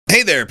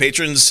Hey there,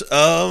 patrons.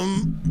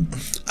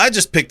 I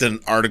just picked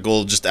an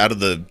article just out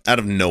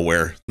of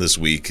nowhere this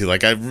week.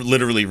 Like, I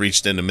literally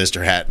reached into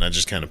Mr. Hat and I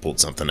just kind of pulled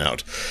something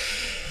out.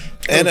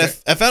 And okay.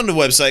 I found a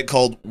website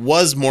called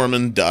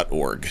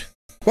wasmormon.org.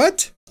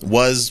 What?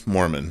 Was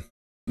Mormon.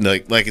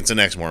 Like it's an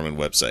ex-Mormon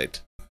website.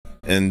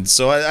 And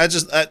so I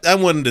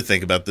wanted to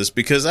think about this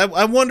because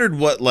I wondered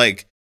what,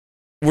 like,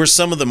 were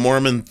some of the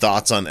Mormon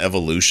thoughts on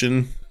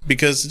evolution,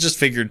 because I just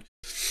figured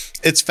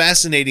it's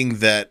fascinating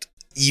that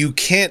you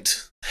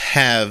can't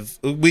have,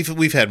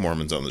 we've had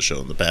Mormons on the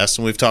show in the past,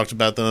 and we've talked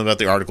about them, about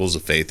the articles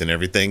of faith and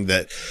everything,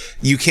 that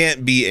you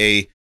can't be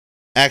a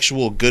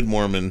actual good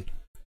Mormon.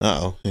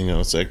 Uh-oh, hang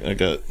on a sec. I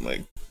got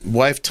my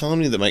wife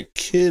telling me that my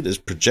kid is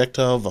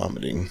projectile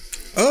vomiting.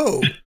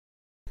 Oh.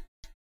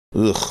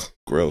 Ugh,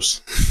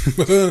 gross.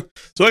 So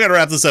I got to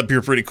wrap this up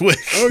here pretty quick.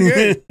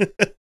 Okay.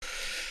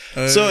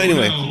 So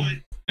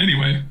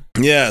anyway.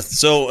 Yeah,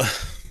 so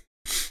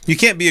you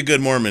can't be a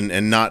good Mormon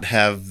and not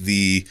have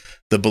the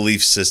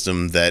belief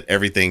system that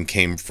everything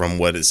came from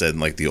what it said in,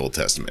 like, the Old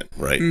Testament,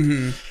 right?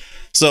 Mm-hmm.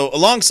 So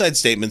alongside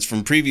statements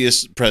from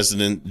previous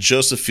President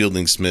Joseph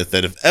Fielding Smith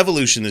that if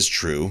evolution is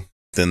true,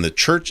 then the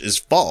church is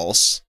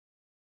false,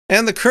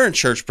 and the current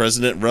church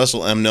president,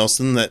 Russell M.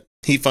 Nelson, that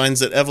he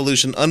finds that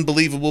evolution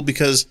unbelievable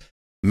because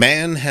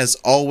man has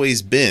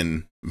always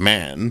been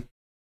man.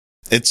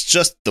 It's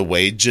just the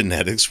way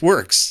genetics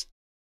works.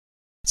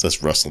 So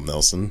that's Russell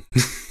Nelson.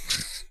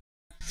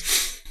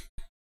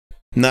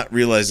 Not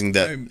realizing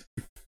that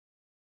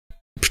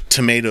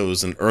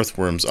tomatoes and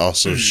earthworms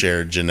also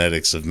share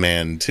genetics of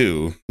man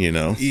too, you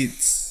know?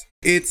 It's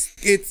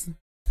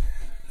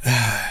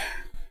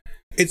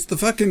the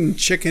fucking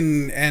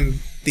chicken and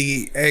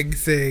the egg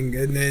thing,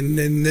 and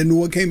then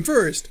what came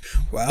first?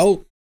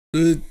 Well,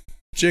 the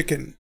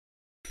chicken.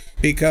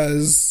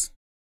 Because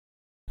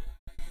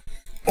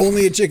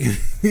only a chicken.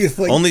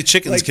 Only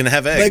chickens can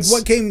have eggs. Like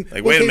what came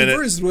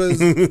first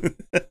was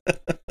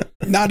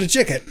not a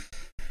chicken.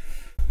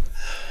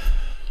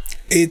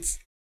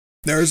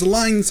 There's a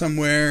line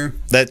somewhere.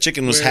 That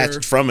chicken was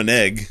hatched from an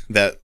egg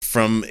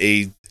from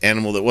a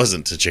animal that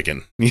wasn't a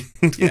chicken.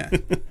 Yeah.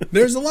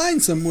 There's a line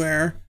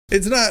somewhere.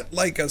 It's not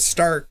like a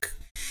stark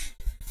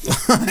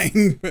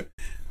line,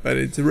 but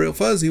it's a real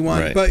fuzzy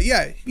one. Right. But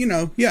yeah,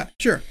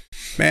 sure.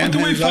 Man, but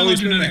the way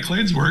phylogenetic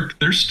clades work,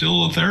 there's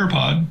still a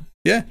theropod.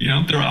 Yeah.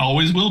 There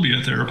always will be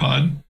a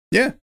theropod.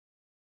 Yeah.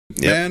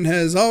 Yep. Man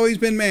has always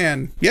been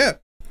man. Yeah.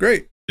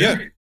 Great. Yeah.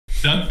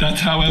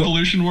 That's how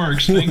evolution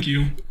works. Thank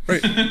you.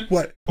 Right.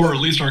 What? Or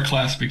at least our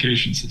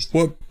classification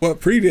system.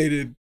 What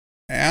predated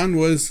man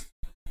was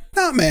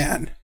not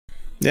man.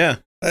 Yeah.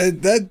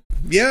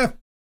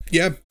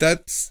 Yeah,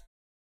 that's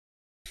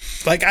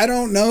like, I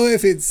don't know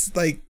if it's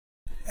like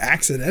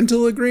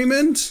accidental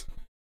agreement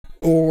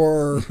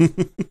or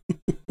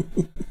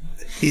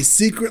he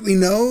secretly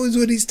knows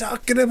what he's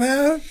talking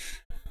about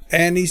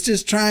and he's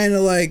just trying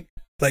to like,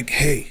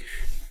 hey,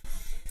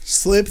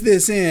 slip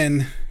this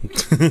in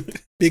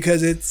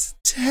because it's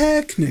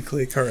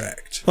technically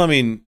correct. Well, I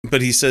mean,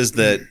 but he says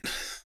that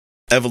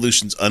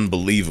evolution's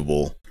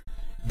unbelievable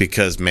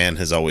because man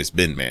has always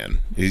been man.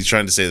 He's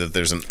trying to say that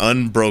there's an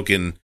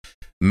unbroken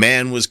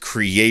man was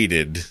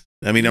created.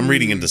 I mean, I'm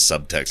reading into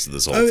subtext of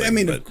this whole thing. I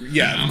mean, of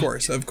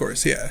course,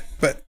 yeah.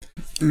 But,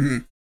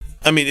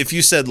 I mean, if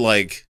you said,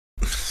 like,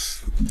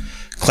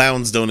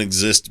 clowns don't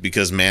exist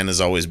because man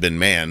has always been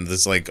man,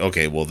 that's like,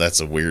 okay, well, that's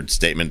a weird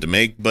statement to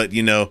make. But,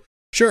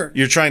 sure,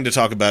 you're trying to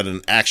talk about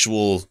an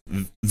actual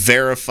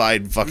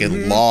verified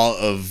fucking law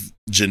of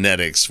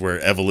genetics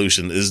where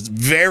evolution is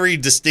very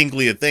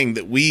distinctly a thing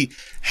that we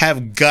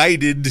have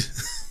guided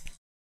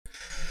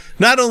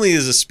not only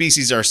as a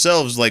species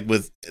ourselves, like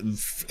with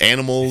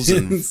animals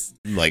and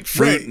like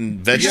fruit and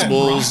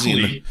vegetables,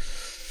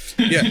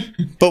 yeah,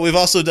 but we've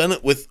also done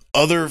it with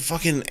other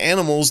fucking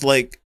animals,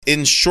 like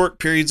in short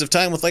periods of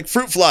time with like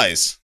fruit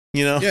flies,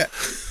 Yeah,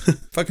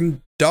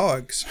 fucking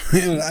dogs.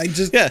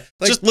 Just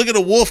look at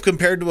a wolf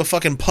compared to a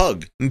fucking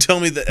pug and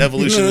tell me that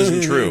evolution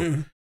isn't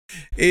true.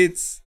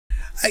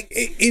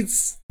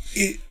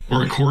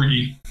 Or a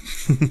corgi.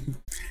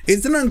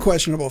 It's an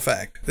unquestionable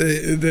fact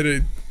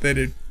that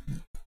it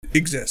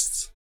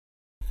exists.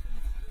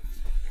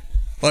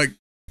 Like,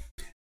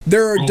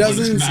 there are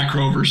dozens.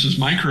 Macro versus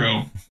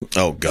micro.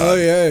 Oh god. Oh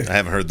yeah. I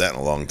haven't heard that in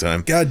a long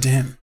time. God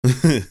damn.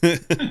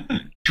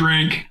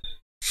 Drink.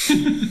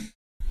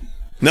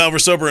 No, we're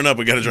sobering up.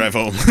 We got to drive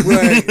home.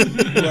 Right.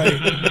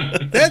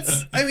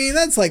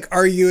 That's like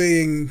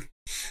arguing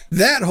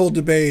that whole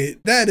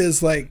debate. That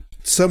is like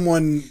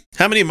someone.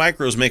 How many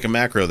micros make a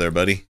macro there,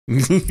 buddy?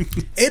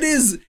 It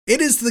is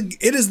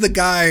the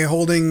guy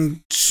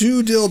holding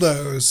two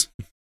dildos.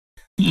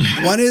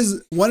 One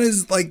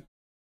is like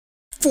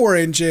 4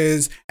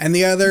 inches and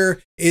the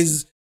other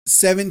is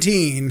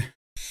 17.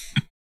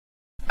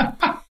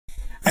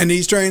 And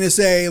he's trying to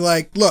say,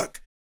 like,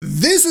 look,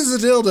 this is a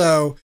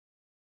dildo.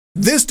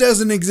 This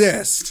doesn't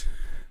exist.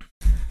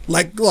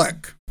 Like,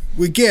 look,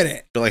 we get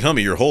it. They're like,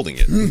 homie, you're holding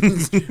it.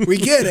 We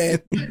get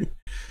it.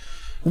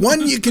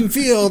 One you can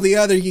feel, the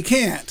other you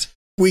can't.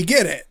 We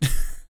get it.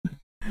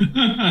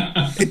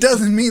 It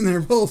doesn't mean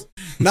they're both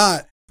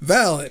not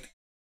valid.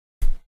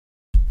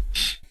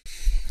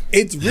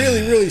 It's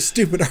really, really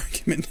stupid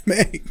argument to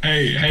make.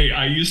 Hey,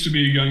 I used to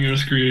be a young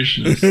Earth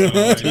creationist, so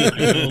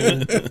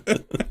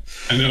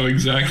I know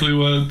exactly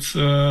what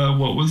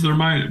their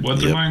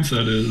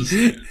mindset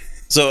is.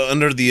 So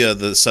under the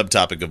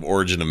subtopic of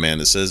origin of man,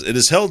 it says, it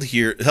is held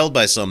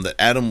by some that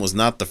Adam was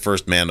not the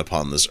first man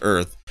upon this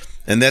earth,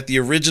 and that the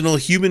original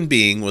human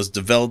being was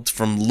developed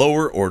from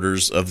lower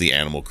orders of the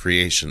animal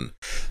creation.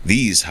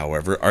 These,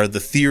 however, are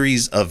the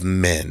theories of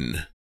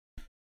men.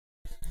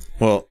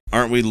 Well,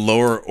 aren't we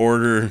lower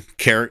order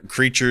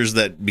creatures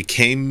that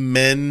became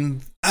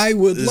men? I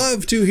would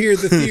love to hear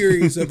the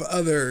theories of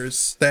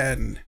others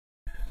then.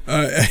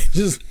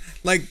 Just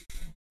like,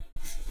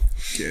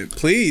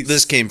 please.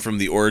 This came from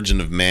the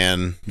origin of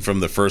man from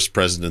the first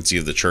presidency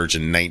of the church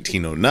in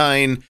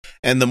 1909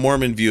 and the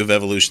Mormon view of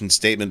evolution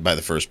statement by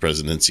the first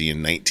presidency in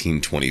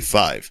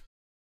 1925.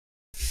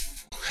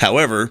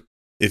 However,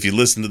 if you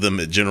listen to them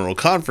at General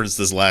Conference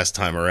this last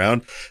time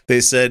around,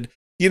 they said,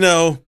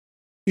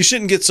 you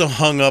shouldn't get so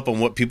hung up on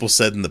what people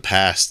said in the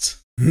past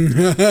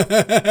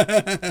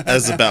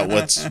as about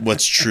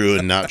what's true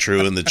and not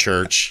true in the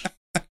church.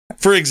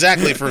 For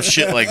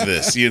shit like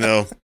this,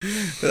 Well,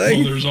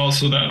 there's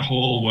also that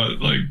whole,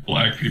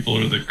 black people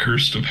are the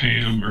curse of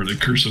Ham or the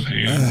curse of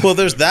Ham. Well,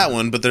 there's that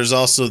one, but there's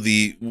also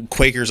the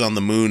Quakers on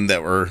the moon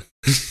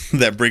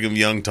that Brigham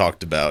Young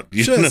talked about.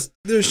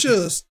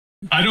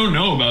 I don't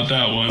know about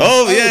that one.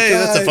 Oh, yeah,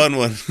 that's a fun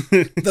one.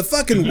 The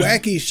fucking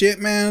wacky shit,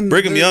 man.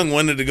 Brigham Young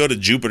wanted to go to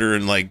Jupiter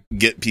and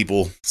get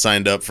people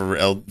signed up for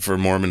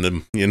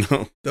Mormondom,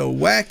 The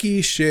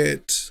wacky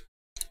shit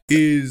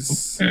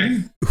is...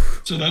 Okay.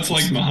 So that's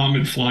like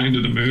Muhammad flying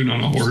to the moon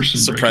on a horse.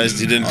 And surprised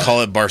he didn't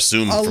call it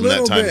Barsoom from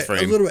that time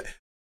frame. A little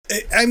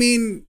bit. I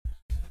mean,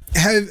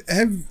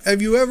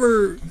 have you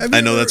ever...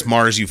 I know that's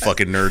Mars, you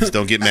fucking nerds.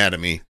 Don't get mad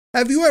at me.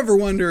 Have you ever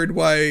wondered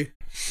why...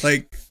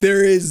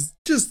 there is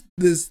just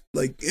this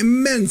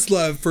immense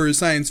love for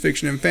science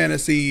fiction and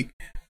fantasy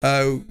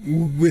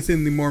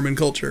within the Mormon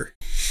culture.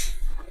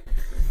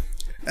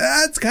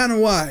 That's kind of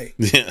why.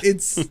 Yeah.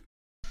 It's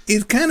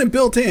kind of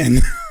built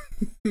in.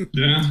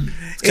 Yeah.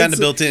 It's kind of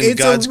built in.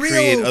 Gods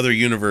create other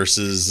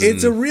universes.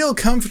 It's a real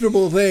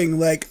comfortable thing.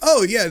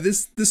 Oh yeah,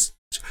 this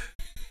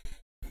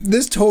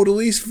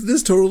totally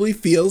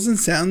feels and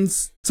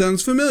sounds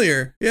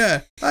familiar.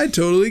 Yeah, I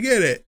totally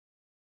get it.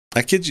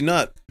 I kid you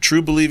not,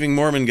 true believing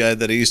Mormon guy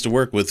that I used to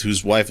work with,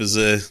 whose wife is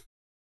a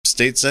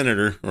state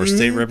senator or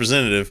state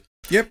representative.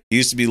 Yep. He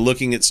used to be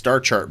looking at star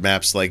chart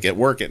maps at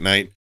work at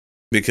night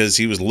because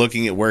he was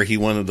looking at where he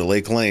wanted to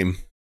lay claim,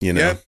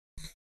 Yep.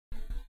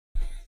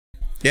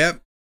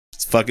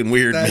 It's fucking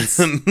weird, man.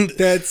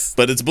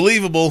 But it's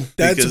believable.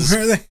 That's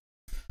where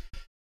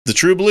the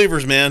true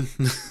believers, man.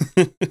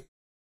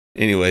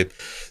 Anyway, it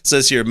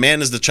says here,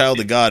 man is the child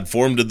of God,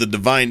 formed of the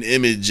divine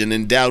image and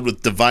endowed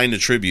with divine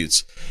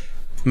attributes.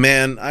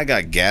 Man, I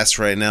got gas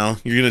right now.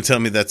 You're going to tell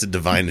me that's a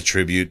divine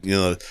attribute.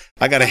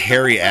 I got a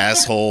hairy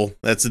asshole.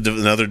 That's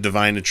another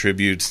divine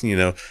attribute.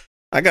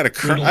 I've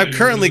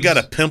currently got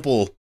a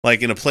pimple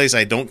in a place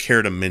I don't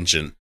care to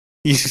mention.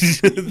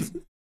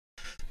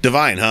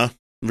 Divine, huh?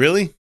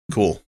 Really?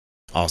 Cool.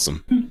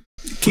 Awesome.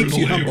 Keeps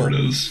you humble.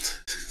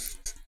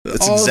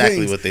 That's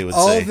exactly what they would say.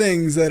 All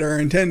things that are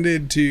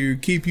intended to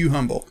keep you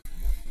humble.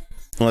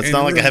 Well, it's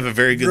not like I have a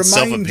very good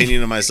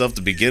self-opinion of myself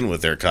to begin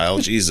with there, Kyle.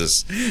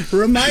 Jesus.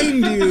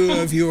 Remind you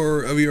of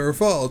your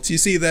faults. You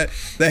see that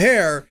the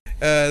hair,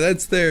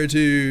 that's there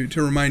to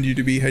remind you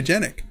to be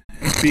hygienic.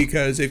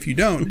 Because if you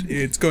don't,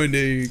 it's going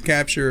to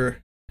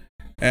capture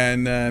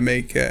and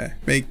make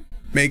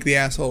the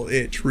asshole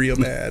itch real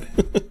bad.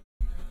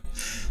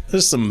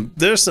 There's some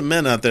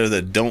men out there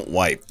that don't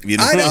wipe.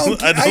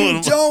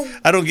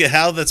 I don't get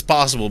how that's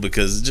possible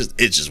because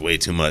it's just way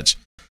too much.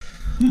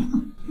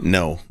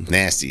 No,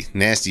 nasty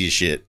as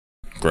shit.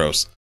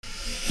 Gross.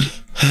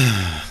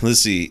 Let's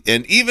see.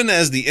 And even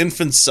as the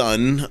infant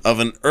son of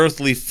an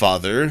earthly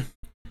father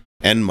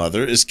and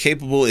mother is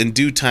capable in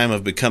due time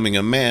of becoming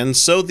a man,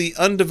 so the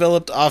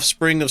undeveloped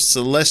offspring of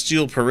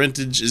celestial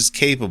parentage is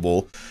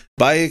capable,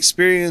 by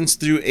experience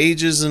through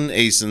ages and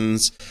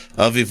aeons,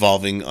 of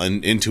evolving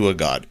into a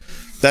god.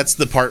 That's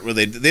the part where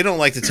they don't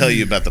like to tell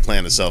you about the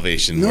plan of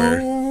salvation.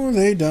 No,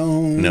 they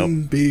don't.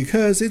 Nope.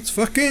 Because it's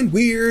fucking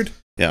weird.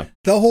 Yeah.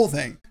 The whole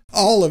thing.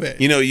 All of it.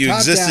 You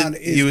existed.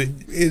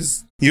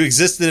 You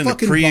existed in a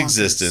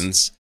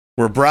pre-existence.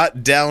 Were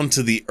brought down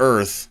to the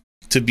earth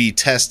to be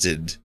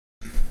tested,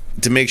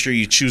 to make sure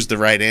you choose the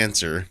right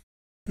answer.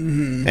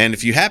 Mm-hmm. And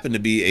if you happen to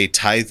be a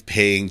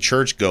tithe-paying,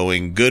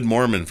 church-going, good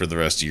Mormon for the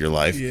rest of your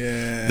life,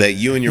 that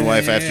you and your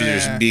wife,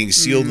 after being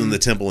sealed in the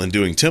temple and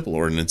doing temple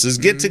ordinances,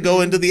 get to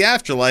go into the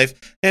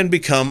afterlife and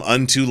become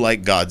unto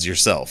like gods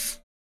yourself.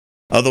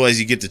 Otherwise,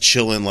 you get to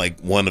chill in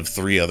one of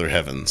three other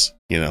heavens,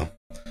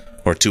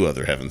 or two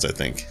other heavens, I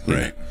think.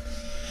 Right.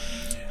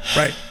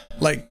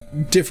 Right.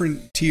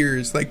 Different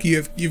tiers.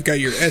 You've got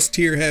your S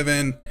tier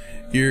heaven,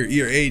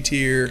 your A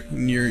tier,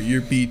 and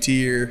your B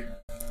tier.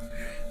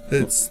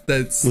 That's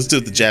Let's do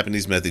it the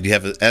Japanese method. You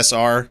have an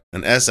SR,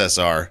 an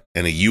SSR,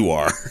 and a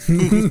UR.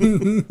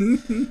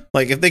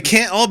 Like, if they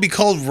can't all be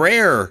called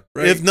rare,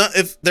 Right.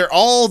 if they're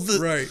all the,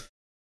 right.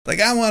 Like,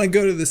 I want to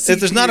go to the C if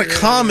there's not a tier,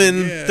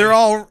 common, yeah. they're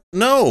all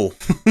no.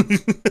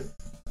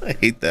 I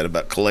hate that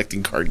about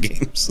collecting card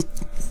games.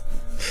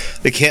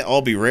 They can't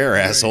all be rare,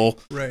 asshole.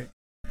 Right.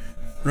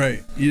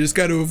 You just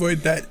got to avoid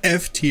that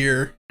F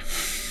tier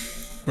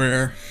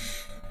where,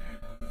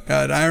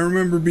 God, I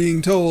remember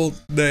being told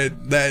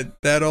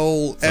that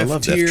old I F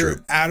love F tier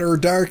Troop. outer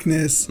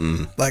darkness.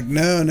 Mm. Like,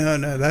 no,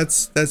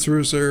 that's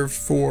reserved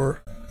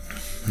for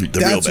The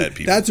real bad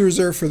people. That's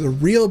reserved for the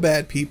real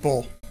bad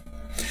people.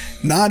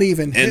 Not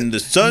even And the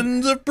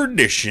Sons of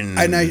Perdition.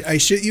 And I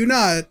shit you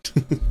not.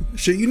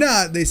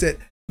 They said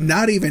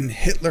not even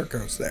Hitler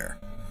goes there.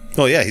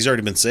 Oh yeah, he's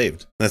already been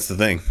saved. That's the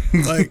thing.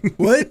 Like,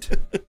 what?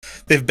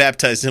 They've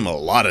baptized him a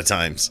lot of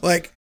times.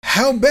 Like,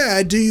 how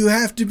bad do you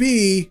have to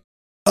be?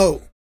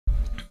 Oh,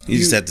 You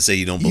just have to say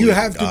you don't believe you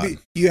have in to God.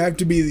 be. You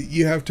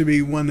have to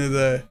be one of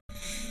the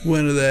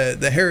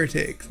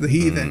heretics, the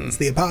heathens,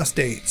 the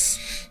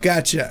apostates.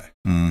 Gotcha.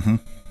 Mm-hmm.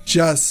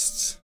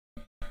 Just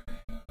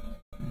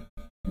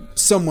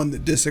someone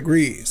that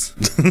disagrees.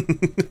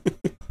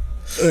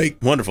 Like,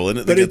 Wonderful, isn't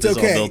it? But They it's get this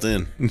okay. all built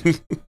in.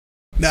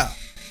 no,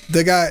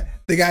 the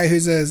guy who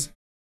says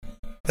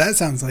that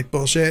sounds like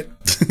bullshit.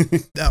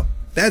 No,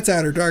 that's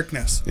outer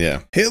darkness.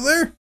 Yeah.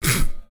 Hitler?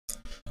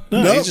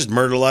 No, Nope. he just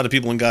murdered a lot of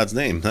people in God's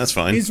name. That's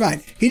fine. He's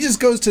fine. He just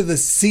goes to the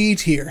C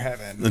tier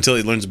heaven. Until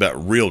he learns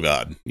about real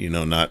God. He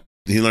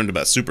learned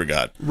about super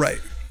God. Right.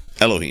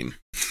 Elohim.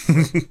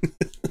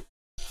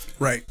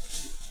 Right.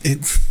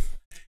 It's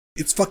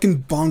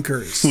fucking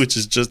bonkers. Which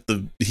is just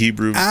the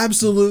Hebrew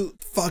Absolute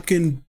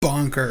fucking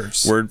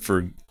bonkers. word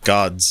for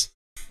gods.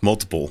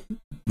 Multiple.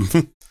 Well,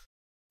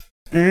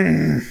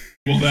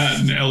 that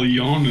and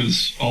Elyon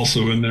is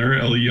also in there.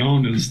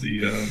 Elyon is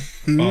the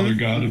father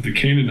god of the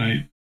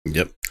Canaanite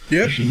Yep.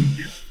 Yep. nation.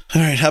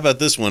 All right, how about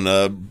this one?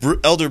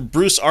 Elder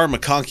Bruce R.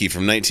 McConkie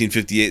from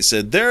 1958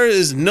 said, "There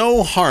is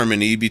no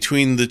harmony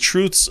between the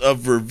truths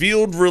of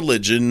revealed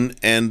religion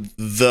and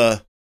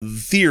the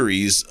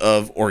theories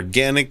of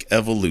organic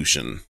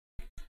evolution."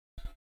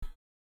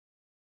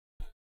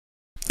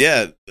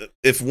 Yeah,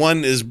 if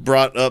one is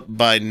brought up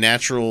by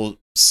natural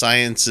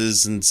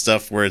sciences and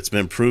stuff where it's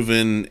been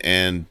proven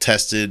and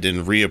tested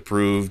and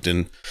reapproved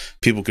and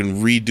people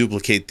can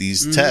reduplicate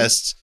these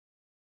tests,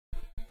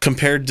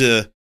 compared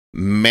to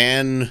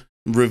man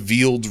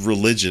revealed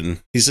religion.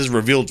 He says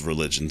revealed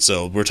religion,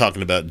 so we're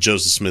talking about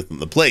Joseph Smith and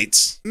the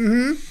plates.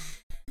 Mm-hmm.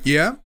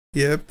 Yeah.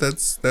 Yep.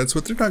 That's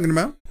what they're talking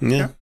about.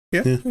 Yeah.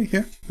 Yeah.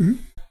 Mm-hmm.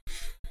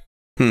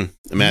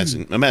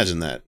 Imagine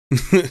that.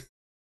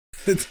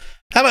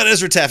 How about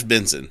Ezra Taft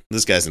Benson?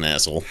 This guy's an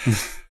asshole.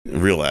 A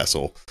real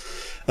asshole.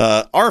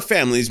 Our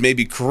families may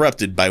be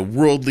corrupted by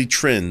worldly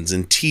trends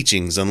and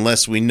teachings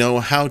unless we know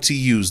how to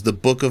use the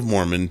Book of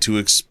Mormon to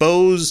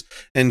expose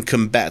and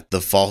combat the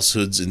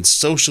falsehoods in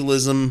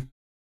socialism.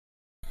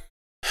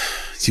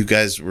 You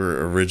guys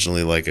were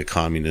originally like a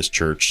communist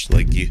church,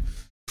 like you,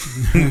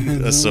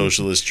 a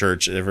socialist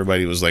church.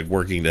 Everybody was like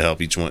working to help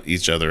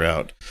each other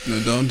out. No,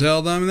 don't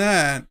tell them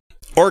that.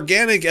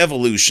 Organic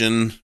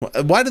evolution.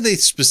 Why do they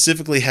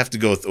specifically have to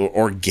go with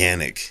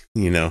organic?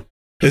 You know,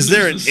 is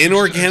there an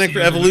inorganic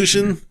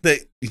evolution?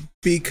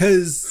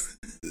 Because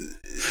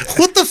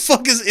What the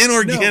fuck is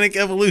inorganic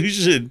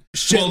evolution?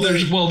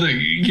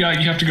 You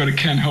have to go to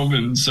Ken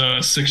Hovind's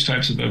 6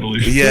 types of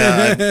evolution.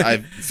 Yeah, I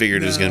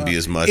figured it was going to be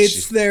as much.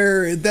 it's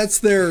that's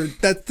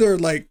their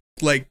like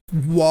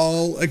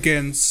wall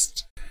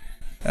against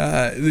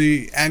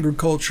the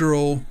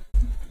agricultural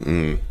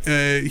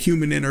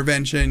human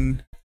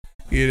intervention.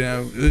 You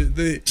know,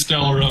 the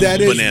Stellar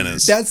that is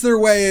bananas. That's their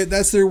way.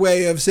 That's their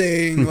way of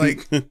saying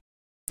like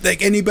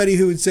anybody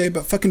who would say,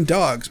 "But fucking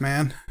dogs,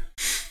 man."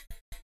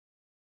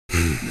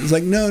 It's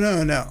like no.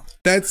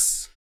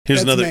 That's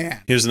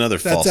man. Here's another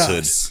That's falsehood.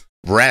 us.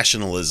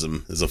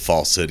 Rationalism is a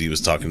falsehood he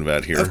was talking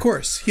about here. Of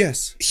course,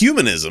 yes,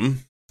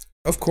 Humanism,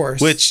 of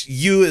course. which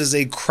you as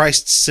a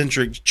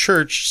Christ-centric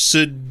church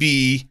should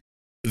be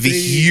the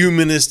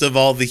humanist of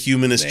all the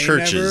humanist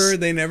churches,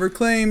 They never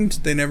claimed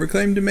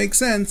to make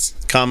sense.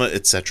 comma,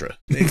 etc.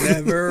 They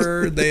have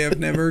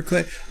never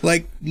claimed.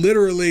 Like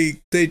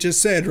literally, they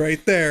just said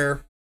right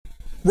there,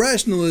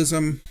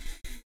 rationalism.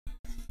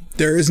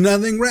 There is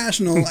nothing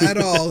rational at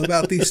all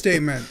about these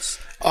statements.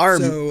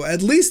 So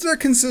at least they're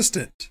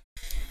consistent.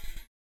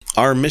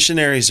 Our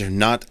missionaries are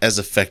not as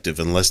effective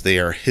unless they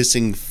are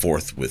hissing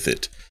forth with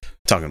it.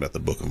 Talking about the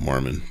Book of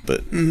Mormon,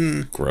 but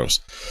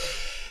gross.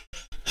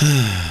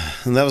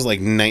 And that was like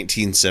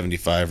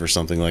 1975 or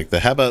something like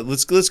that. How about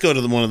let's go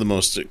to one of the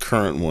most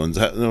current ones.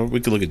 We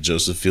could look at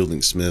Joseph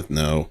Fielding Smith.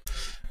 No.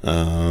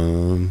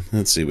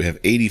 Let's see. We have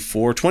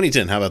 84,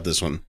 2010. How about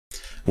this one?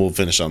 We'll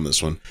finish on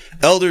this one.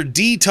 Elder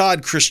D.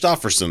 Todd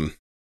Christofferson.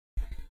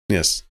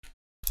 Yes,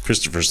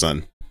 Christopher's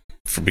son.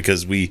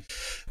 Because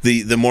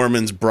the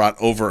Mormons brought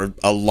over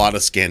a lot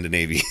of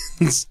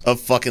Scandinavians. A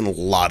fucking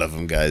lot of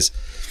them, guys.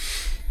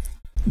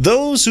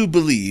 Those who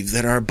believe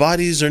that our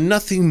bodies are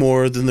nothing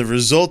more than the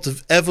result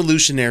of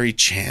evolutionary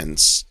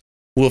chance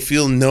will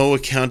feel no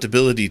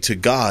accountability to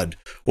God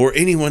or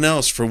anyone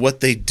else for what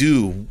they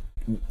do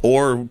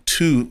or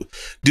to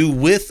do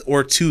with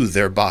or to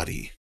their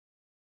body.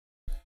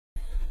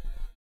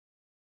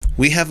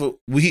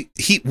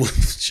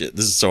 Shit,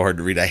 this is so hard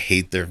to read. I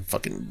hate their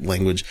fucking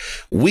language.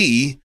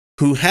 We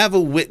who have a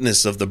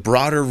witness of the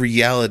broader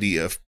reality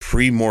of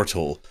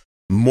premortal,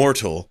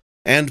 mortal,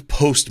 and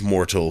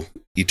post-mortal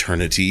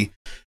eternity,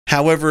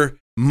 however,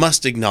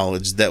 must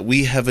acknowledge that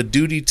we have a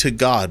duty to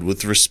God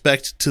with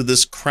respect to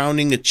this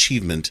crowning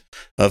achievement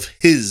of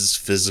His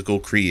physical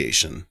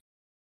creation.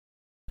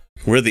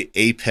 We're the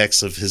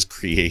apex of His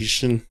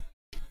creation.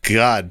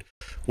 God,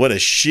 what a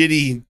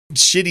shitty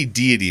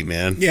deity,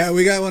 man. Yeah,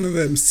 we got one of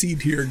them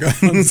C-tier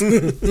guns.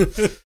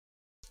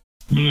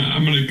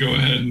 I'm gonna go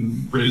ahead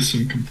and raise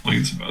some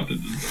complaints about the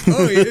design.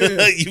 Oh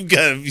yeah,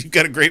 you've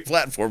got a great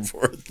platform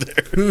for it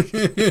there.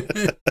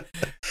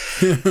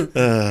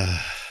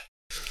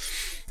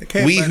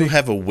 We who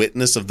have a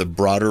witness of the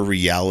broader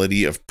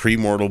reality of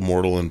premortal,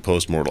 mortal, and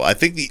postmortal. I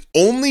think the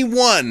only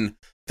one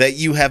that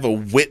you have a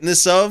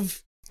witness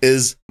of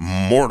is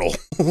mortal.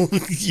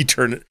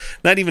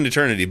 Not even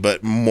eternity,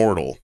 but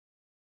mortal.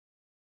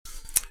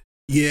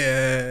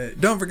 Yeah,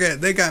 don't forget,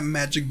 they got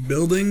magic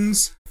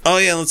buildings. Oh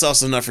yeah, let's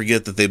also not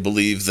forget that they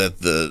believe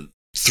that the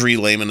 3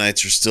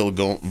 Lamanites are still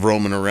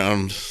roaming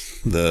around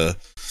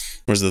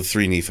where's the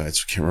 3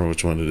 Nephites? I can't remember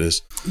which one it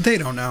is. They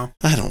don't know.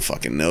 I don't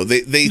fucking know.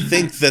 They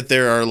think that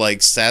there are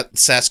like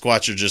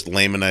Sasquatch or just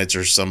Lamanites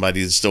or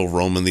somebody that's still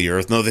roaming the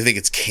earth. No, they think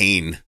it's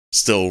Cain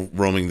still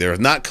roaming the earth.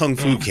 Not Kung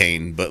Fu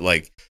Cain, but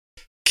like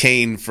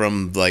Cain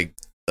from like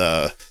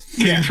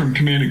Cain from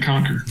Command and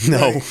Conquer.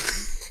 No. Right.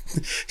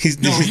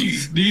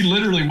 He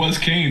literally was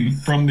Cain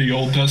from the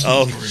Old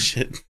Testament story.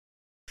 Shit.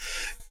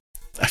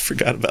 I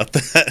forgot about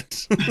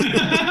that.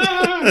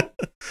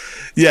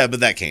 Yeah,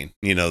 but that Cain,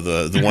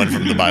 the one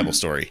from the Bible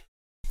story.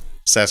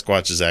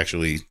 Sasquatch is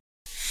actually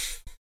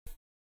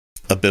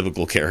a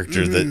biblical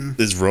character that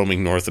is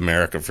roaming North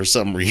America for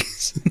some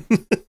reason.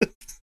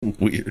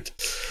 Weird.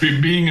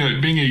 Being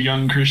a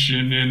young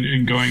Christian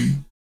and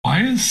going,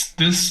 why is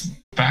this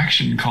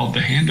faction called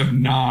the Hand of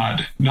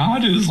Nod?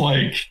 Nod is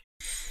like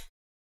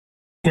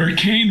where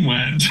Cain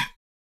went.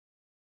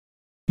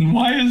 And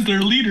why is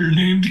their leader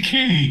named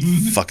Cain?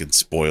 Fucking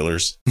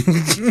spoilers.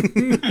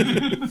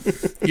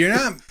 You're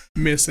not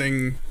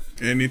missing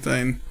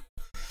anything.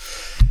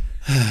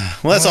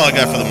 Well, that's all I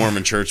got for the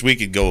Mormon Church. We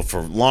could go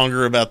for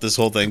longer about this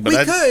whole thing, but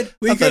I thought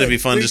it'd be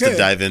fun just to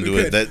dive into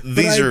it.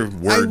 These are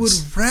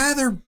words.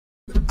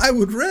 I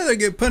would rather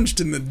get punched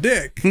in the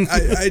dick.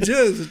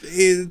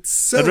 It's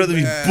so I'd rather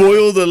bad. be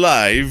boiled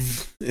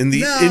alive in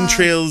the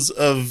entrails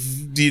of,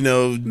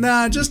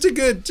 just a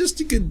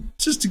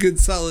good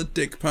solid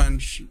dick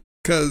punch.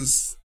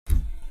 'Cause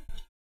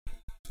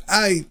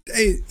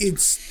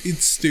it's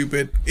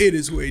stupid. It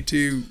is way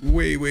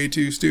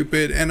too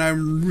stupid, and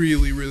I'm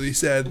really, really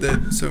sad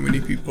that so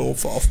many people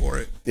fall for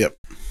it. Yep.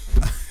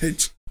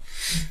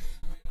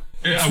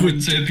 I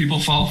wouldn't say that people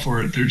fall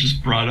for it. They're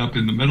just brought up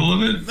in the middle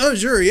of it. Oh,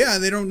 sure, yeah.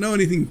 They don't know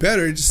anything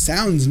better. It just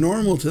sounds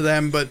normal to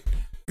them, but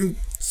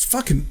it's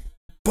fucking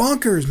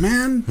bonkers,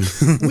 man.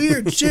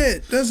 Weird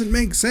shit. Doesn't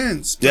make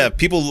sense. Yeah,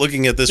 people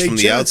looking at this from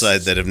the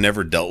outside that have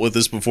never dealt with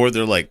this before,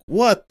 they're like,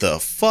 what the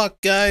fuck,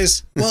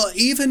 guys? Well,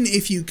 even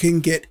if you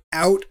can get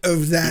out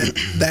of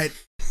that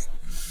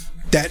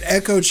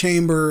echo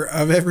chamber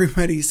of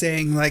everybody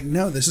saying, like,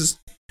 no, this is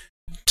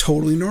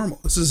totally normal.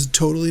 This is a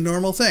totally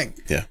normal thing.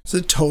 Yeah. It's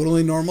a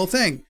totally normal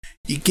thing.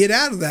 You get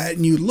out of that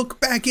and you look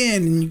back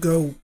in and you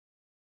go,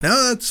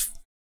 no, that's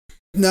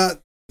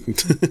not,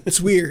 it's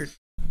weird.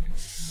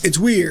 It's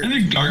weird. I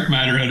think Dark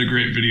Matter had a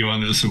great video on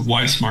this of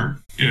why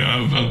smart,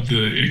 of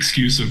the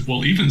excuse of,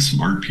 well, even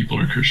smart people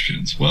are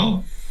Christians.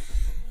 Well,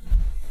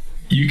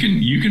 you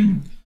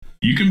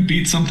can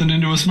beat something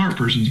into a smart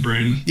person's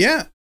brain.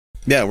 Yeah.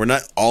 Yeah, we're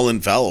not all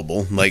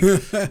infallible. Like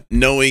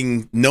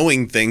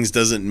knowing things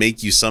doesn't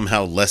make you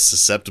somehow less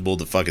susceptible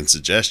to fucking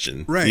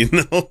suggestion. Right.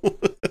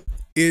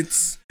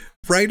 It's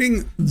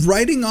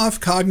writing off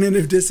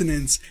cognitive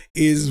dissonance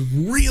is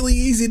really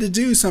easy to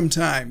do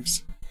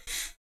sometimes.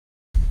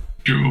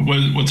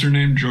 What's her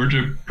name?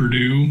 Georgia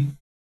Purdue.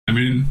 I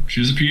mean,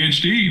 she's a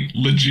PhD,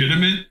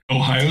 legitimate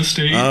Ohio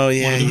State. Oh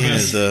yeah,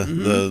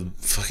 the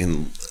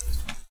fucking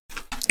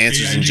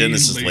Answers in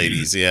Genesis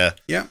ladies. Yeah.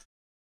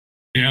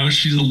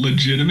 She's a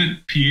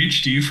legitimate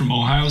PhD from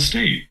Ohio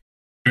State.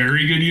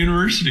 Very good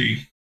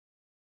university.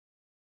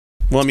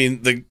 Well, I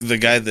mean, the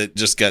guy that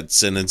just got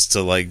sentenced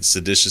to like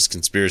seditious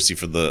conspiracy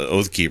for the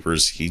Oath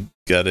Keepers, he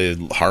got a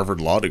Harvard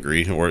law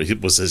degree, or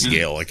it was his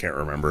Yale, I can't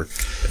remember.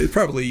 It's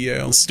probably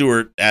Yale.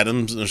 Stuart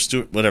Adams, or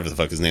Stuart, whatever the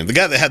fuck his name. The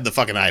guy that had the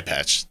fucking eye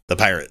patch, the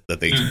pirate that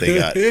they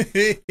got.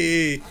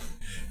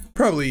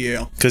 Probably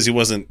Yale. Because he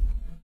wasn't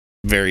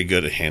very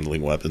good at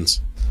handling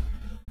weapons.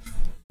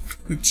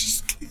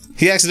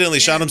 He accidentally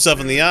shot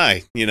himself in the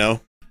eye,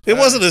 It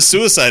wasn't a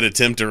suicide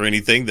attempt or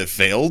anything that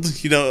failed.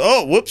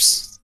 Oh,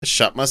 whoops. I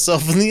shot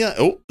myself in the eye.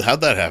 Oh, how'd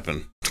that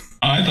happen?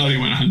 I thought he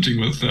went hunting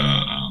with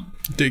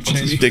Dick what's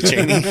his- Cheney. Dick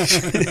Cheney.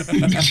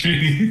 Dick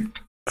Cheney.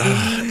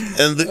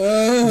 And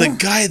the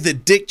guy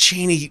that Dick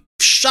Cheney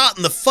shot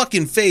in the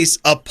fucking face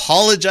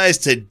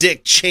apologized to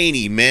Dick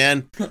Cheney,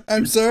 man.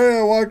 I'm sorry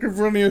I walked in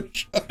front of your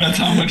show. That's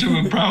how much of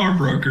a power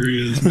broker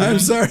he is. Man. I'm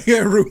sorry I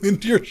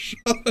ruined your show.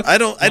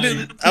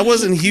 I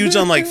wasn't huge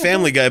on like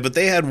Family Guy, but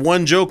they had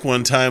one joke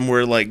one time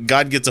where like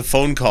God gets a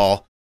phone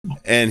call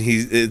and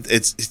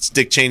it's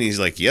Dick Cheney. He's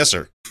like, "Yes,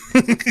 sir."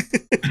 I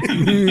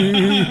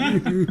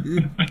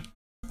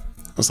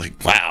was like,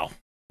 wow.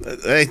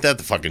 Ain't that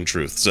the fucking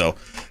truth? So,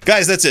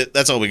 guys, that's it.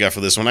 That's all we got for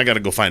this one. I got to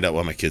go find out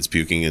why my kid's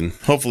puking and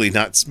hopefully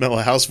not smell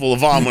a house full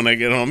of vom when I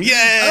get home. Yay!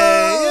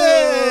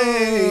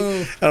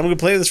 Yay! And I'm going to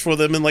play this for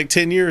them in like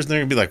 10 years and they're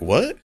going to be like,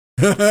 what?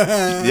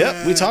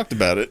 Yep, we talked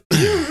about it.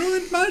 You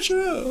ruined my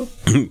show.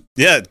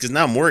 Yeah, because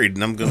now I'm worried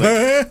and I'm going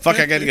like,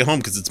 fuck, I got to get home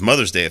because it's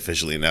Mother's Day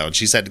officially now and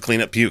she's had to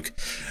clean up puke.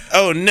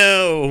 Oh,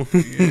 no.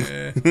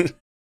 Yeah.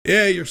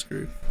 Yeah, you're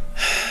screwed.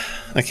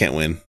 I can't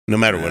win no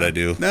matter what I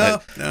do.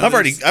 No, I've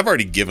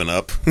already given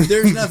up.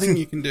 There's nothing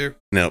you can do.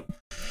 Nope.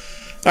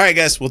 All right,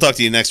 guys. We'll talk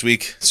to you next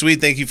week.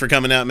 Sweet. Thank you for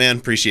coming out, man.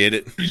 Appreciate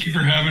it. Thank you for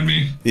having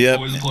me. Yep.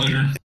 Always a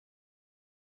pleasure.